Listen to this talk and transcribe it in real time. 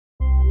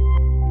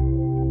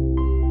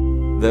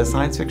The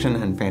Science Fiction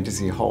and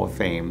Fantasy Hall of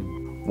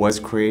Fame was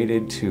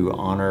created to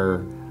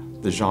honor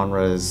the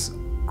genre's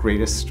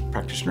greatest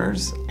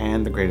practitioners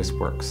and the greatest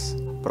works,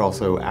 but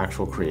also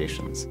actual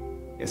creations,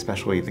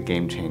 especially the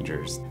game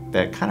changers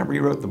that kind of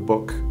rewrote the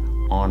book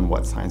on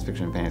what science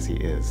fiction and fantasy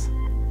is.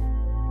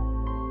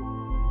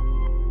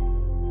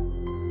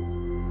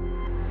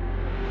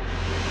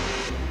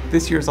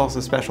 This year is also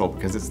special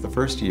because it's the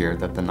first year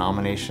that the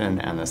nomination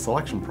and the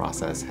selection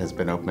process has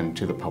been open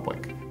to the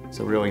public.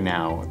 So really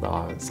now,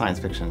 the Science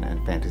Fiction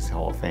and Fantasy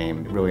Hall of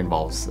Fame really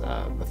involves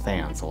the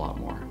fans a lot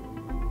more.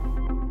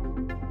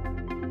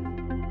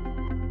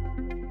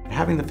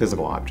 Having the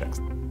physical objects,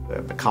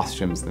 the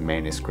costumes, the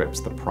manuscripts,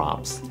 the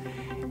props,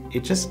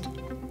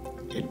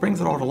 it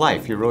brings it all to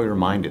life. You're really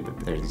reminded that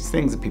there's these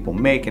things that people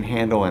make and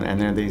handle, and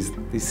there are these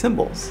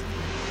symbols.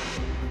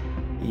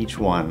 Each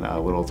one a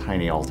little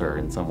tiny altar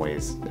in some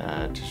ways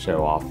to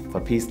show off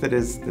a piece that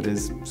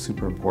is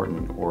super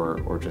important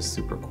or just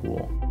super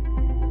cool.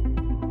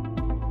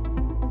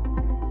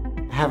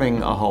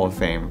 Having a Hall of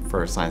Fame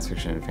for science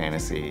fiction and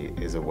fantasy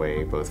is a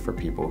way both for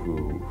people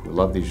who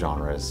love these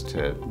genres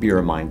to be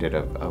reminded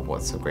of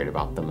what's so great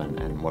about them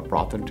and what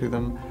brought them to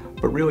them,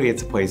 but really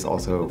it's a place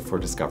also for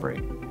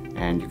discovery.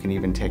 And you can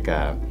even take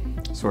a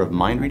sort of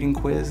mind-reading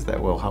quiz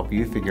that will help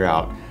you figure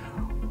out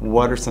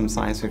what are some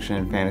science fiction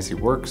and fantasy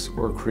works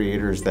or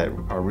creators that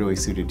are really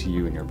suited to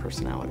you and your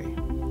personality.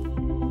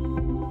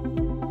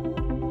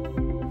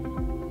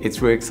 It's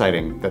really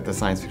exciting that the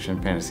Science Fiction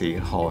and Fantasy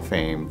Hall of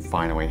Fame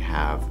finally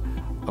have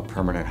a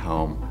permanent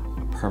home,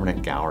 a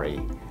permanent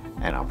gallery,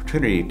 an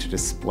opportunity to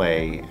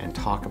display and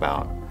talk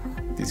about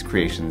these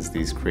creations,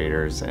 these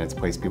creators, and it's a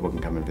place people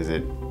can come and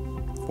visit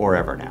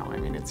forever now. I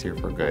mean, it's here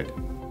for good.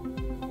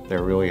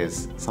 There really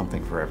is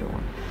something for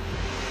everyone.